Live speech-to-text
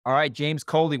All right, James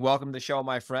Kolde, welcome to the show,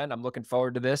 my friend. I'm looking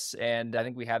forward to this, and I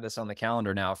think we have this on the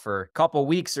calendar now for a couple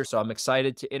weeks or so. I'm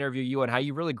excited to interview you on how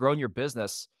you've really grown your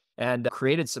business and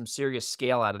created some serious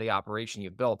scale out of the operation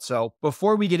you've built. So,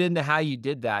 before we get into how you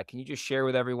did that, can you just share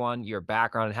with everyone your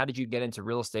background and how did you get into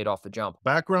real estate off the jump?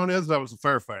 Background is I was a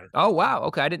firefighter. Oh, wow.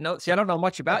 Okay, I didn't know. See, I don't know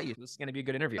much about you. This is going to be a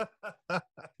good interview.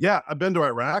 Yeah, I've been to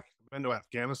Iraq. I've been to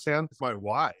Afghanistan. It's my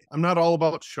why. I'm not all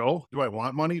about show. Do I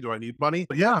want money? Do I need money?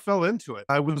 But yeah, I fell into it.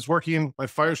 I was working my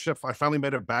fire shift. I finally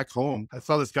made it back home. I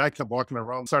saw this guy kept walking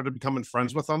around, started becoming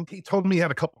friends with him. He told me he had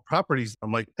a couple properties.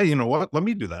 I'm like, hey, you know what? Let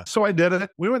me do that. So I did it.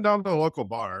 We went down to the local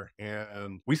bar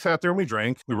and we sat there and we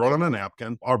drank. We wrote on a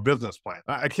napkin our business plan.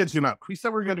 I kid you not. We said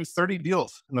we were going to do 30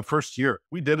 deals in the first year.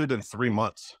 We did it in 3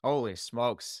 months. Holy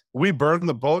smokes. We burned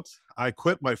the boats. I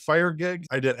quit my fire gig.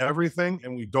 I did everything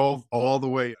and we dove all the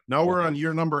way. Now we're on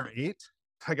year number 8.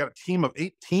 I got a team of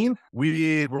 18.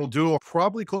 We will do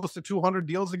probably close to 200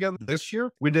 deals again this year.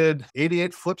 We did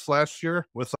 88 flips last year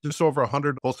with just over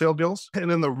 100 wholesale deals. And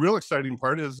then the real exciting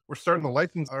part is we're starting to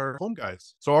license our home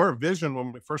guys. So our vision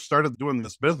when we first started doing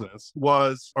this business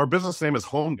was our business name is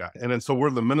Home Guy. And then so we're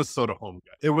the Minnesota Home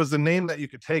Guy. It was a name that you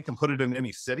could take and put it in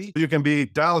any city. You can be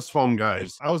Dallas Home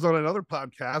Guys. I was on another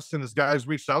podcast and this guys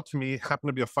reached out to me, happened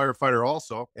to be a firefighter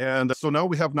also. And so now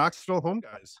we have Knoxville Home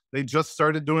Guys. They just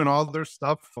started doing all their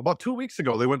stuff about 2 weeks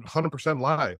ago. They went 100%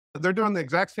 live. They're doing the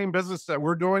exact same business that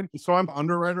we're doing. So I'm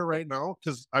underwriter right now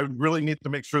because I really need to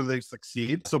make sure they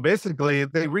succeed. So basically,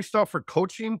 they reached out for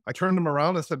coaching. I turned them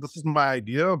around and said, this is my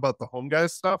idea about the home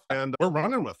guys stuff, and we're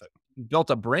running with it. You built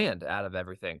a brand out of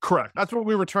everything. Correct. That's what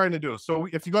we were trying to do. So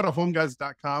if you go to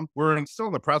homeguys.com, we're still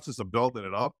in the process of building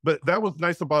it up. But that was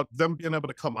nice about them being able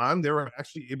to come on. They were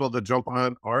actually able to jump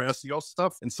on our SEO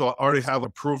stuff. And so I already have a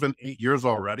proven 8 years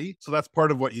already. So that's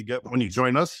part of what you get when you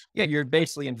join us. Yeah, you're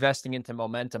basically investing into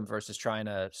momentum versus trying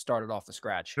to start it off the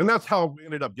scratch. And that's how we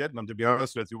ended up getting them, to be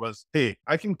honest with you, was, hey,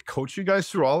 I can coach you guys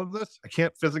through all of this. I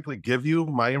can't physically give you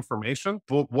my information,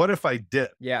 but what if I did?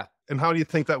 Yeah. And how do you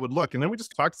think that would look? And then we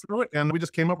just talked through it and we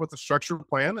just came up with a structured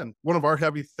plan. And one of our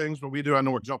heavy things, what we do, I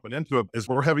know we're jumping into it, is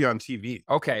we're heavy on TV.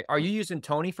 Okay. Are you using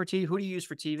Tony for TV? Who do you use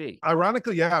for TV?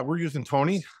 Ironically, yeah, we're using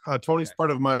Tony. Tony's Okay.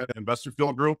 part of my investor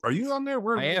field group. Are you on there?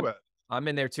 Where are I you am. at? I'm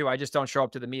in there too. I just don't show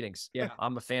up to the meetings. Yeah,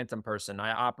 I'm a phantom person.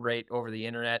 I operate over the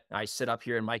internet. I sit up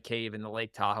here in my cave in the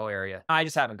Lake Tahoe area. I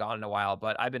just haven't gone in a while,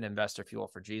 but I've been Investor Fuel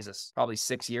for Jesus, probably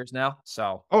 6 years now.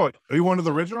 So Oh, are you one of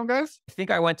the original guys? I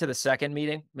think I went to the second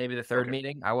meeting, maybe the third Okay.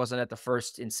 meeting. I wasn't at the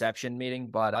first inception meeting,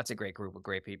 but that's a great group of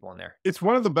great people in there. It's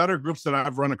one of the better groups that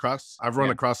I've run across. I've run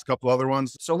Yeah. across a couple other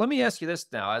ones. So let me ask you this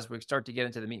now as we start to get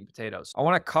into the meat and potatoes. I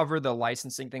want to cover the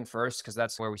licensing thing first because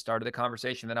that's where we started the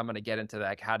conversation. Then I'm going to get into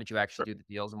like how did you actually do the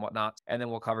deals and whatnot, and then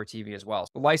we'll cover TV as well.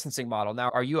 The licensing model. Now,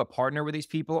 are you a partner with these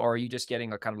people, or are you just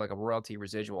getting a kind of like a royalty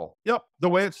residual? Yep. The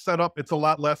way it's set up, it's a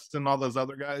lot less than all those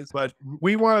other guys, but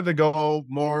we wanted to go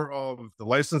more of the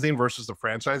licensing versus the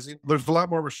franchising. There's a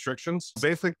lot more restrictions.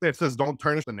 Basically, it says don't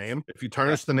tarnish the name. If you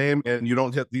tarnish the name and you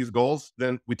don't hit these goals,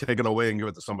 then we take it away and give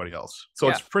it to somebody else. So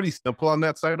Yeah. it's pretty simple on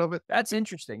that side of it. That's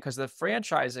interesting because the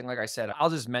franchising, like I said, I'll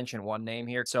just mention one name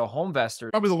here. So Homevestor,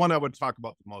 Probably the one I would talk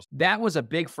about the most. that was a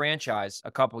big franchise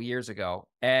a couple years ago,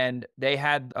 and they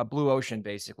had a blue ocean,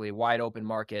 basically wide open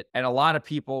market, and a lot of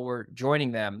people were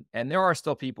joining them, and there are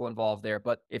still people involved there.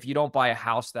 But if you don't buy a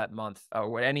house that month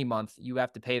or any month, you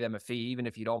have to pay them a fee, even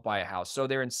if you don't buy a house. So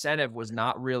their incentive was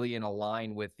not really in a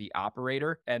line with the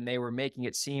operator, and they were making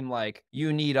it seem like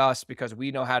you need us because we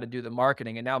know how to do the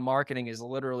marketing. And now marketing is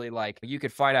literally like you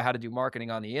could find out how to do marketing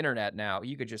on the internet now.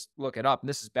 You could just look it up. And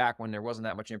this is back when there wasn't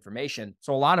that much information.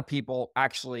 So a lot of people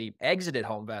actually exited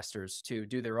Homevestors to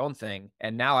do their own thing.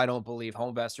 And now I don't believe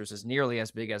Homevestors is nearly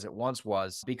as big as it once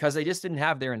was because they just didn't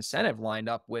have their incentive lined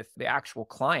up with the actual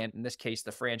client, in this case, the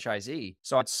franchisee.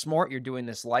 So it's smart you're doing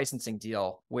this licensing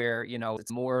deal where,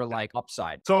 it's more like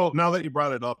upside. So now that you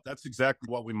brought it up, that's exactly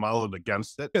what we modeled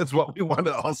against it. It's what we wanted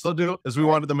to also do is we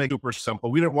wanted to make it super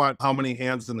simple. We didn't want how many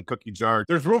hands in the cookie jar.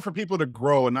 There's room for people to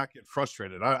grow and not get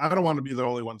frustrated. I don't want to be the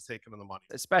only ones taking in the money.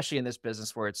 Especially in this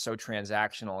business where it's so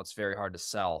transactional, it's very hard to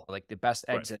sell. Like the best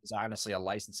Right. exit is honestly a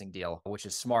licensing deal, which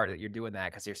is smart that you're doing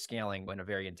that because you're scaling in a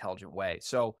very intelligent way.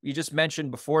 So you just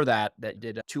mentioned before that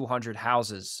did 200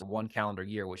 houses in one calendar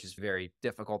year, which is very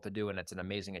difficult to do. And it's an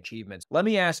amazing achievement. Let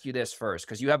me ask you this first,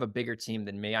 because you have a bigger team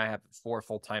than me. I have 4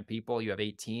 full-time people. You have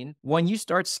 18. When you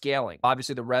start scaling,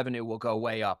 obviously the revenue will go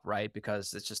way up, right?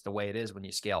 Because it's just the way it is when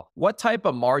you scale. What type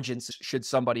of margins should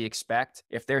somebody expect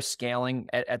if they're scaling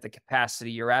at the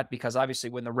capacity you're at? Because obviously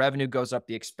when the revenue goes up,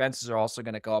 the expenses are also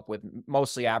going to go up with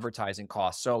mostly advertising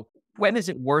costs. So When is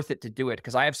it worth it to do it?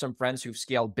 Because I have some friends who've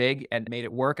scaled big and made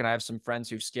it work, and I have some friends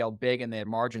who've scaled big and their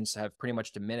margins have pretty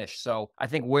much diminished. So I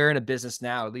think we're in a business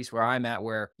now, at least where I'm at,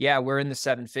 where, yeah, we're in the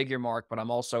seven-figure mark, but I'm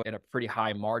also at a pretty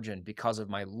high margin because of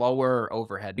my lower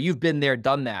overhead. You've been there,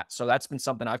 done that. So that's been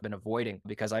something I've been avoiding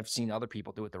because I've seen other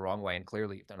people do it the wrong way, and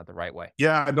clearly you've done it the right way.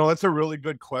 Yeah, no, that's a really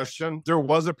good question. There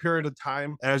was a period of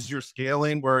time as you're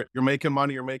scaling where you're making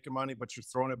money, but you're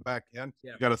throwing it back in.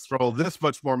 Yeah. You got to throw this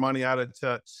much more money at it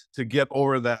to get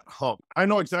over that hump. I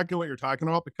know exactly what you're talking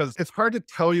about because it's hard to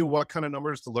tell you what kind of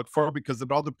numbers to look for because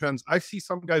it all depends. I see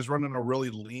some guys running a really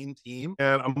lean team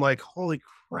and I'm like, holy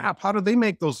crap, how do they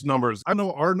make those numbers? I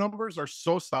know our numbers are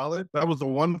so solid. That was the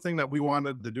one thing that we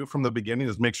wanted to do from the beginning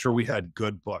is make sure we had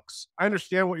good books. I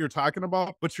understand what you're talking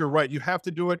about, but you're right. You have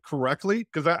to do it correctly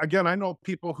because again, I know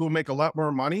people who make a lot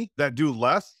more money that do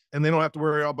less and they don't have to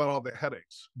worry about all the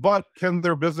headaches. But can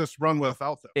their business run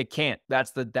without them? It can't.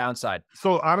 That's the downside.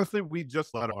 So honestly, we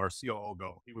just let our COO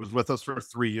go. He was with us for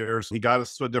 3 years. He got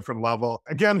us to a different level.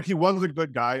 Again, he was a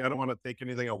good guy. I don't want to take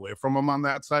anything away from him on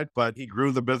that side, but he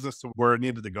grew the business to where it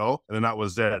needed to go. And then that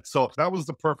was it. So that was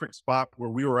the perfect spot where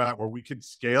we were at, where we could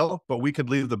scale, but we could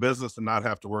leave the business and not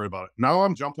have to worry about it. Now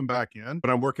I'm jumping back in,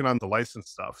 but I'm working on the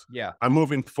license stuff. Yeah. I'm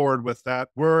moving forward with that.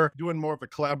 We're doing more of a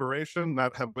collaboration,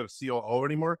 not have a COO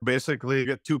anymore. Basically,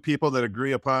 get two people that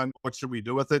agree upon what should we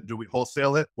do with it. Do we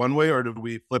wholesale it one way or do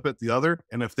we flip it the other?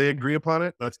 And if they agree upon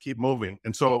it, let's keep moving.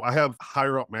 And so I have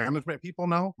higher up management people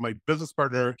now. My business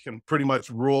partner can pretty much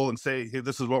rule and say, hey,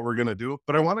 this is what we're going to do.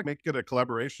 But I want to make it a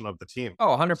collaboration of the team.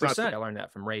 Oh, 100%. I learned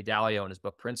that from Ray Dalio in his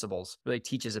book Principles. Really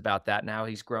teaches about that. Now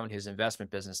he's grown his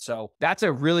investment business. So that's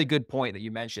a really good point that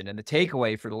you mentioned. And the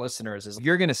takeaway for the listeners is if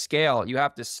you're going to scale, you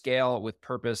have to scale with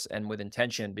purpose and with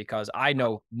intention because I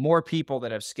know more people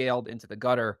that have scaled into the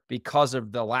gutter because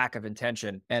of the lack of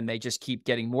intention and they just keep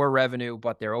getting more revenue,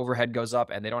 but their overhead goes up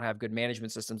and they don't have good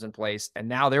management systems in place. And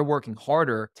now they're working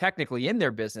harder technically in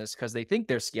their business because they think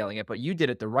they're scaling it, but you did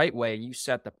it the right way and you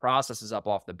set the processes up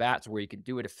off the bat to where you can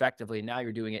do it effectively. And now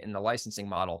you're doing it in the licensing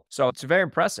model. So it's very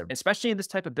impressive, especially in this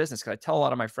type of business. Cause I tell a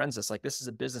lot of my friends this, like, this is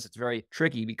a business that's very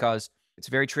tricky because it's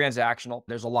very transactional.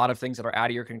 There's a lot of things that are out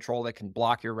of your control that can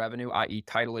block your revenue, i.e.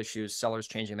 title issues, sellers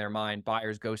changing their mind,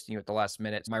 buyers ghosting you at the last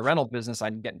minute. My rental business,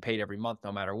 I'm getting paid every month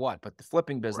no matter what. But the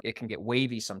flipping business, it can get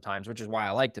wavy sometimes, which is why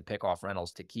I like to pick off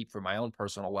rentals to keep for my own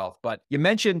personal wealth. But you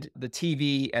mentioned the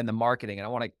TV and the marketing, and I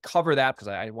want to cover that because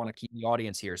I want to keep the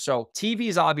audience here. So TV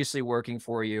is obviously working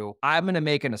for you. I'm going to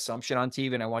make an assumption on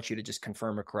TV, and I want you to just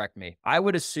confirm or correct me. I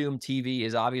would assume TV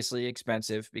is obviously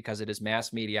expensive because it is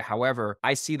mass media. However,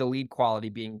 I see the lead quality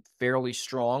being fairly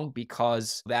strong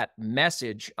because that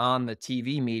message on the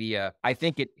TV media, I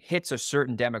think it hits a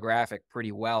certain demographic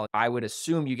pretty well. I would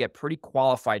assume you get pretty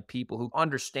qualified people who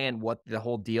understand what the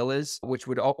whole deal is, which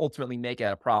would ultimately make it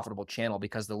a profitable channel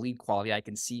because the lead quality I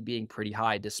can see being pretty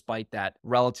high despite that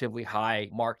relatively high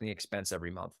marketing expense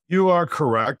every month. You are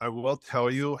correct. I will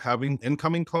tell you, having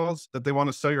incoming calls that they want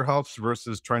to sell your house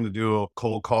versus trying to do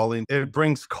cold calling, it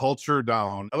brings culture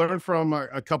down. I learned from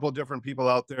a couple of different people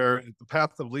out there, the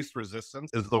path of least resistance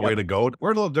is the way to go.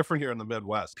 We're a little different here in the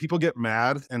Midwest. People get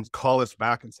mad and call us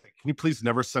back and say, can you please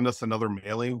never send us another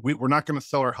mailing? We're not going to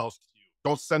sell our house to you.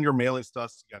 Don't send your mailings to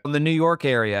us again. In the New York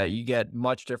area, you get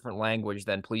much different language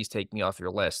than please take me off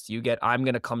your list. You get, I'm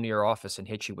going to come to your office and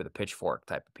hit you with a pitchfork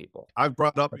type of people. I've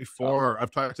brought up before, I've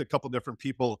talked to a couple different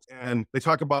people and they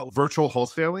talk about virtual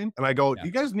wholesaling. And I go, you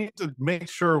guys need to make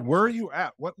sure where are you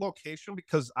at? What location?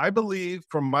 Because I believe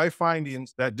from my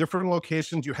findings that different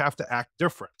locations, you have to act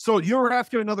different. So you were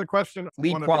asking another question.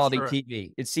 Lead quality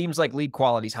TV. It seems like lead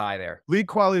quality is high there. Lead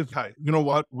quality is high. You know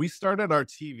what? We started our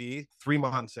TV 3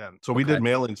 months in. So we did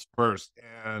mailings first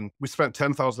and we spent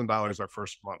 $10,000 our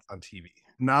first month on TV.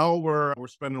 Now we're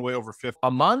spending way over 50 a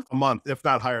month, if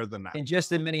not higher than that. And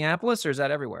just in Minneapolis, or is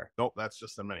that everywhere? Nope, that's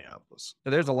just in Minneapolis. So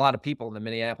there's a lot of people in the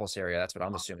Minneapolis area. That's what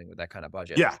I'm assuming with that kind of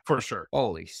budget. Yeah, for sure.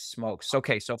 Holy smokes.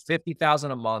 Okay, so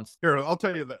 50,000 a month. Here, I'll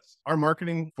tell you this. Our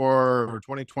marketing for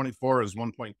 2024 is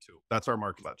 1.2. That's our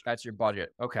market budget. That's your budget.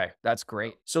 Okay, that's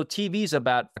great. So TV's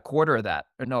about a quarter of that.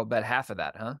 Or no, about half of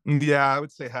that, huh? Yeah, I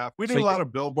would say half. We do a lot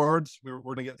of billboards. We're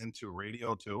going to get into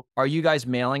radio too. Are you guys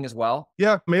mailing as well?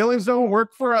 Yeah, mailings don't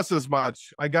work for us as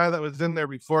much. A guy that was in there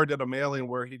before did a mailing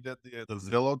where he did the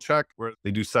Zillow check where they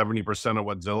do 70% of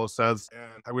what Zillow says.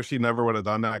 And I wish he never would have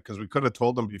done that because we could have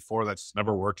told him before that's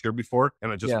never worked here before.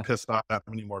 And it just pissed off that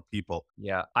many more people.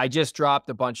 Yeah. I just dropped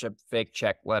a bunch of fake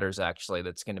check letters actually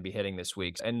that's going to be hitting this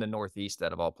week in the Northeast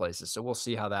out of all places. So we'll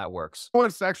see how that works.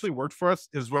 What's actually worked for us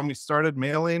is when we started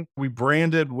mailing, we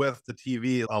branded with the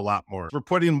TV a lot more. We're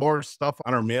putting more stuff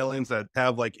on our mailings that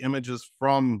have like images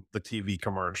from the TV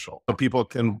commercial. So people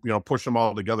people can, push them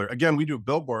all together. Again, we do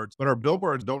billboards, but our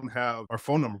billboards don't have our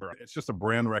phone number. It's just a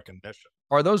brand recognition.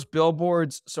 Are those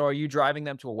billboards, so are you driving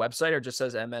them to a website or just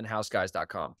says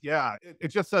mnhouseguys.com? Yeah, it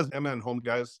just says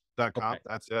mnhomeguys.com. Okay.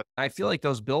 That's it. I feel like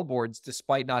those billboards,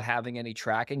 despite not having any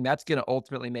tracking, that's gonna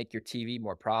ultimately make your TV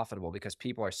more profitable because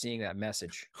people are seeing that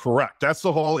message. Correct. That's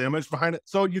the whole image behind it.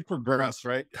 So you progress,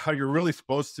 right? How you're really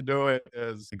supposed to do it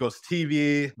is it goes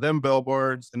TV, then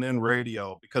billboards, and then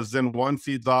radio, because then one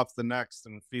feeds off the next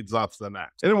and feeds off the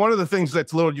next. And then one of the things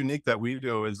that's a little unique that we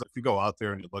do is if you go out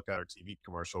there and you look at our TV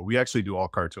commercial, we actually do all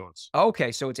cartoons.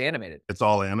 Okay, so it's animated. It's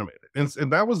all animated.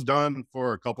 And that was done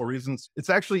for a couple of reasons. It's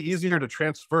actually easier to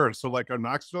transfer. So like our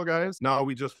Knoxville guys, now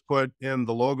we just put in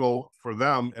the logo for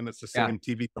them and it's the Yeah. same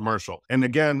TV commercial. And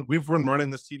again, we've been running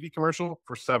this TV commercial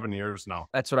for 7 years now.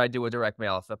 That's what I do with direct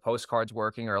mail. If the postcard's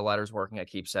working or a letter's working, I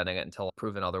keep sending it until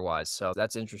proven otherwise. So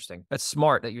that's interesting. That's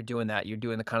smart that you're doing that. You're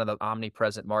doing the kind of the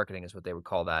omnipresent marketing is what they would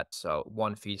call that. So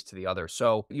one feeds to the other.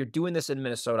 So you're doing this in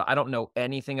Minnesota. I don't know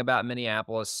anything about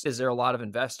Minneapolis. Is there a lot of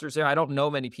investors there? I don't know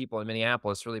many people in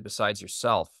Minneapolis really besides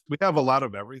yourself. We have a lot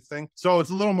of everything. So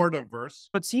it's a little more diverse.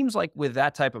 But it seems like with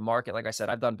that type of market, like I said,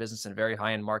 I've done business in very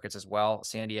high-end markets as well,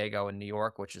 San Diego and New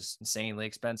York, which is insanely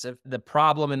expensive. The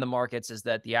problem in the markets is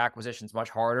that the acquisition is much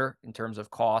harder in terms of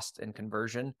cost and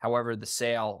conversion. However, the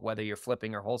sale, whether you're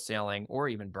flipping or wholesaling or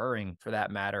even burring for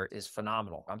that matter, is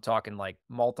phenomenal. I'm talking like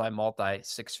multi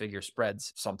six-figure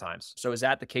spreads sometimes. So is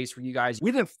that the case for you guys?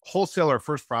 We didn't wholesale our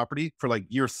first property for like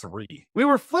year 3. We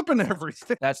were flipping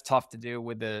everything. That's tough to do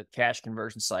with the cash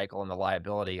conversion cycle and the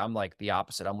liability. I'm like the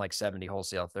opposite. I'm like 70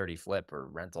 wholesale, 30 flip or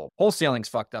rental. Wholesaling's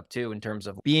fucked up too in terms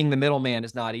of being the middleman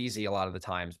is not easy a lot of the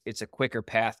times. It's a quicker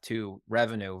path to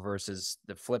revenue versus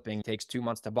the flipping takes 2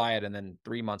 months to buy it and then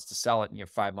 3 months to sell it and you're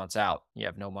 5 months out. You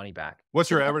have no money back. What's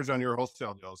your average on your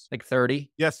wholesale deals? Like 30.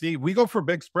 Yeah, see, we go for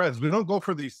big spreads. We don't go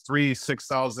for these 3,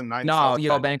 6,000, No, 9,000. you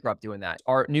go bankrupt doing that.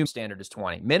 Our new standard is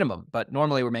 20 minimum, but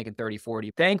normally we're making 30,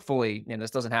 40. Thankfully, and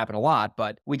this doesn't happen a lot,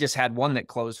 but we just had one that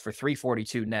closed for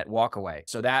 342 net walk away.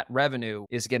 So that revenue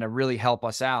is going to really help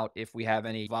us out if we have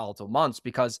any volatile months,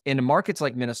 because in markets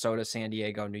like Minnesota, San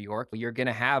Diego, New York, you're going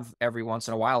to have every once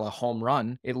in a while a home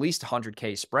run, at least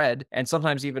 100K spread, and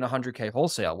sometimes even 100K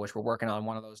wholesale, which we're working on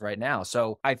one of those right now.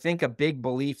 So I think a big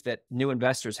belief that new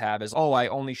investors have is, oh, I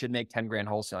only should make 10 grand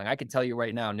wholesaling. I can tell you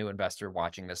right now, new investor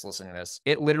watching this, listening to this,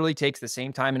 it literally takes the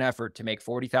same time and effort to make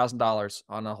 $40,000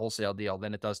 on a wholesale deal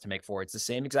than it does to make 4. It's the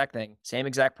same exact thing, same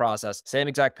exact process, same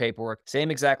exact paperwork,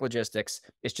 same exact logistics.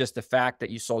 It's just the fact that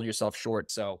you sold yourself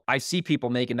short. So I see people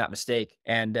making that mistake,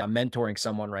 and I'm mentoring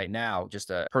someone right now, just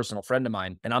a personal friend of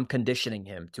mine, and I'm conditioning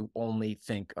him to only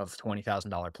think of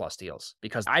 $20,000 plus deals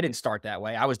because I didn't start that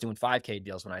way. I was doing 5K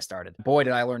deals when I started. Boy,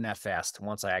 did I learn that fast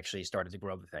once I actually started to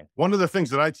grow the thing. One of the things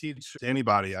that I teach to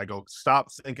anybody, I go,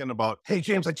 stop thinking about, hey,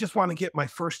 James, I just want to get my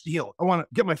first deal. I want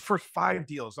to get my first 5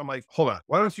 deals. I'm like, hold on.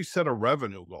 Why don't you set a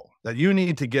revenue goal that you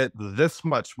need to get this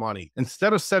much money?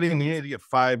 Instead of setting you need to get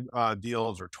 5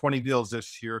 deals or 20 deals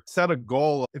this year, set a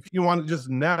goal. If you want to just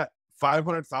net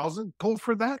 500,000, go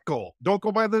for that goal. Don't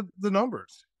go by the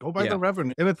numbers. Go by the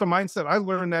revenue. And it's a mindset. I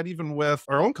learned that even with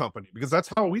our own company, because that's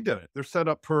how we did it. They're set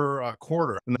up per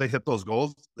quarter, and they hit those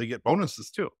goals. They get bonuses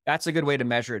too. That's a good way to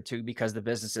measure it too, because the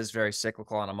business is very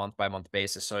cyclical on a month by month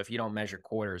basis. So if you don't measure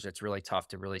quarters, it's really tough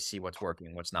to really see what's working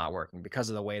and what's not working because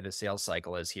of the way the sales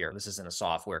cycle is here. This isn't a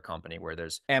software company where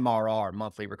there's MRR,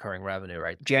 monthly recurring revenue,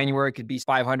 right? January could be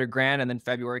 500 grand and then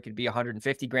February could be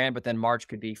 150 grand, but then March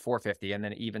could be 450 and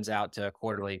then it evens out to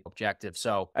quarterly objective.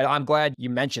 So I'm glad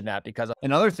you mentioned that, because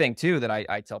another thing too that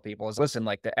I tell people is, listen,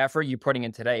 like the effort you're putting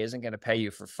in today isn't going to pay you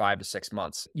for 5 to 6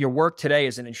 months. Your work today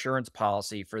is an insurance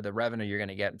policy for the revenue you're going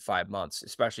to get in 5 months,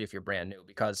 especially if you're brand new,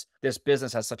 because this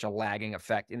business has such a lagging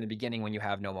effect in the beginning when you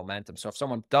have no momentum. So if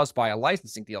someone does buy a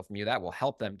licensing deal from you, that will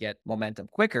help them get momentum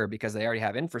quicker because they already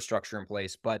have infrastructure in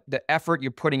place. But the effort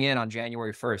you're putting in on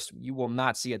January 1st, you will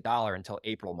not see a dollar until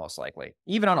April, most likely,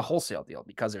 even on a wholesale deal,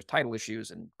 because there's title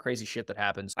issues and crazy shit that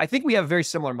happens. I think we have very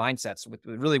similar mindsets with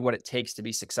really what it takes to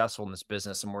be successful in this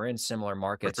business, and we're in similar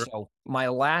markets. Sure. So my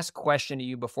last question to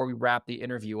you before we wrap the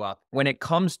interview up, when it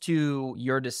comes to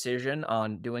your decision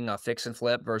on doing a fix and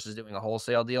flip versus doing a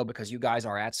wholesale deal, because you guys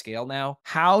are at scale now,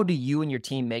 how do you and your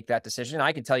team make that decision?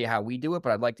 I can tell you how we do it,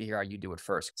 but I'd like to hear how you do it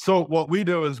first. So what we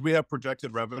do is we have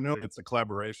projected revenue. It's a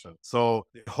collaboration. So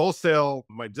the wholesale,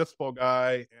 my dispo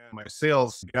guy and my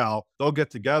sales gal, they'll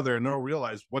get together and they'll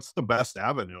realize what's the best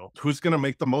avenue, who's going to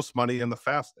make the most money and the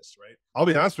fastest, right? I'll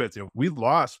be honest with you. We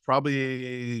lost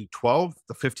probably 12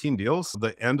 to 15 deals at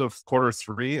the end of quarter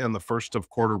 3 and the first of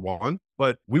quarter 1.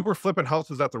 but we were flipping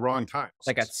houses at the wrong times.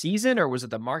 Like at season, or was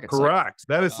it the market cycle? Correct.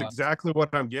 That is Uh, exactly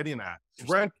what I'm getting at.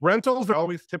 Interesting. Rentals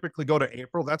always typically go to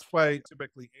April. That's why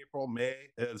typically April, May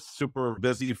is super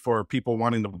busy for people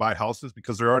wanting to buy houses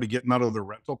because they're already getting out of their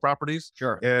rental properties.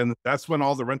 Sure. And that's when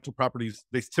all the rental properties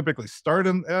they typically start.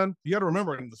 And you got to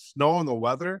remember, in the snow and the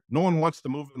weather, no one wants to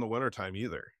move in the wintertime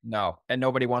either. No, and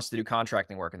nobody wants to do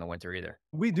contracting work in the winter either.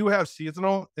 We do have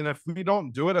seasonal, and if we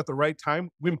don't do it at the right time,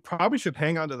 we probably should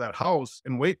hang on to that house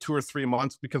and wait 2 or 3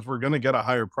 months because we're going to get a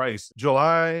higher price.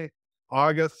 July,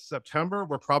 August, September,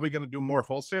 we're probably going to do more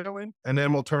wholesaling, and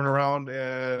then we'll turn around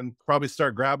and probably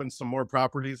start grabbing some more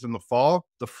properties in the fall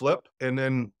to flip and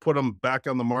then put them back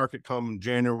on the market come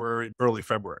January, early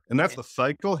February. And that's the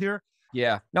cycle here.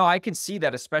 Yeah. No, I can see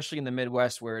that, especially in the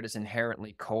Midwest where it is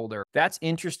inherently colder. That's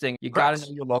interesting. You got to know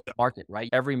Correct. your local market, right?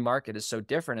 Every market is so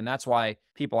different. And that's why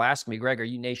people ask me, Greg, are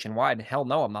you nationwide? And hell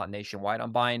no, I'm not nationwide.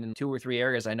 I'm buying in 2 or 3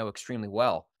 areas I know extremely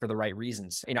well for the right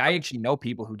reasons. I actually know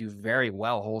people who do very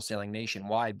well wholesaling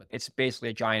nationwide, but it's basically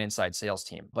a giant inside sales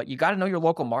team. But you got to know your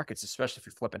local markets, especially if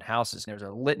you're flipping houses. There's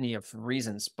a litany of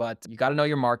reasons, but you got to know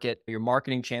your market, your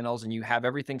marketing channels, and you have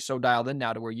everything so dialed in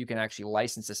now to where you can actually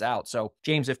license this out. So,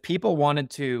 James, if people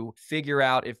wanted to figure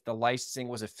out if the licensing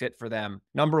was a fit for them,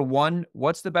 number one,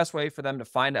 what's the best way for them to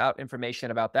find out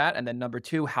information about that? And then number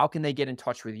two, how can they get in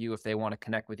touch with you if they want to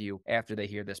connect with you after they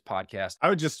hear this podcast? I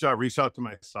would just reach out to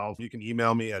myself. You can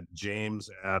email me at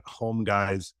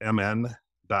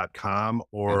james@homeguysmn.com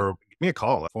or give me a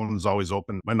call. The phone is always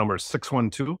open. My number is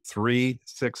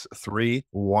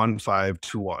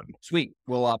 612-363-1521. Sweet.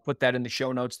 We'll put that in the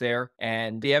show notes there.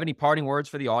 And do you have any parting words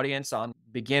for the audience on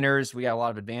beginners? We got a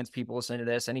lot of advanced people listening to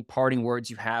this. Any parting words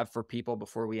you have for people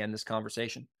before we end this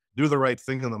conversation? Do the right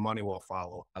thing and the money will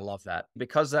follow. I love that.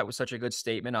 Because that was such a good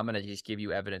statement, I'm going to just give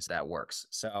you evidence that works.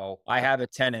 So I have a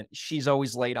tenant. She's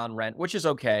always late on rent, which is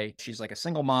okay. She's like a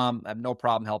single mom. I have no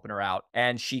problem helping her out.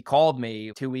 And she called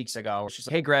me 2 weeks ago. She's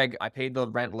like, hey, Greg, I paid the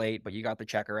rent late, but you got the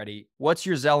check already. What's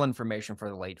your Zelle information for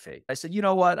the late fee? I said, you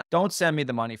know what? Don't send me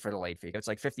the money for the late fee. It's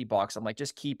like $50. I'm like,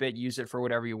 just keep it, use it for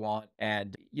whatever you want.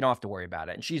 And you don't have to worry about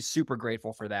it. And she's super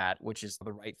grateful for that, which is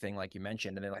the right thing, like you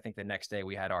mentioned. And then I think the next day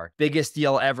we had our biggest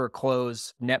deal ever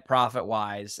close net profit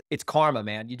wise. It's karma,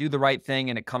 man. You do the right thing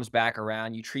and it comes back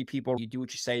around. You treat people, you do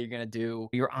what you say you're going to do.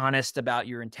 You're honest about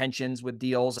your intentions with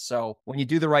deals. So when you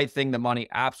do the right thing, the money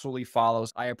absolutely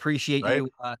follows. I appreciate Right?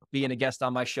 you being a guest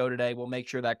on my show today. We'll make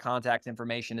sure that contact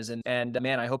information is in. And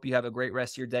man, I hope you have a great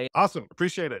rest of your day. Awesome.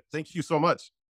 Appreciate it. Thank you so much.